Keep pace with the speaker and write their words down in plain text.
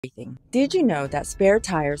everything. Did you know that spare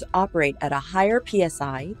tires operate at a higher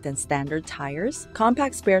PSI than standard tires?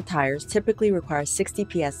 Compact spare tires typically require 60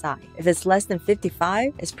 PSI. If it's less than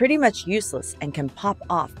 55, it's pretty much useless and can pop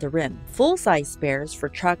off the rim. Full-size spares for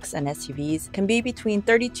trucks and SUVs can be between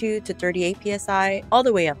 32 to 38 PSI, all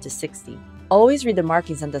the way up to 60. Always read the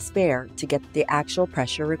markings on the spare to get the actual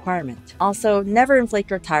pressure requirement. Also, never inflate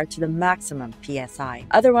your tire to the maximum PSI.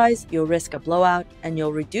 Otherwise, you'll risk a blowout and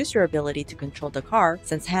you'll reduce your ability to control the car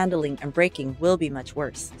since handling and braking will be much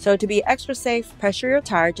worse. So to be extra safe, pressure your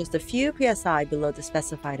tire just a few PSI below the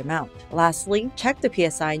specified amount. Lastly, check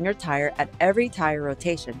the PSI in your tire at every tire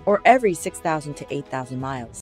rotation or every 6,000 to 8,000 miles.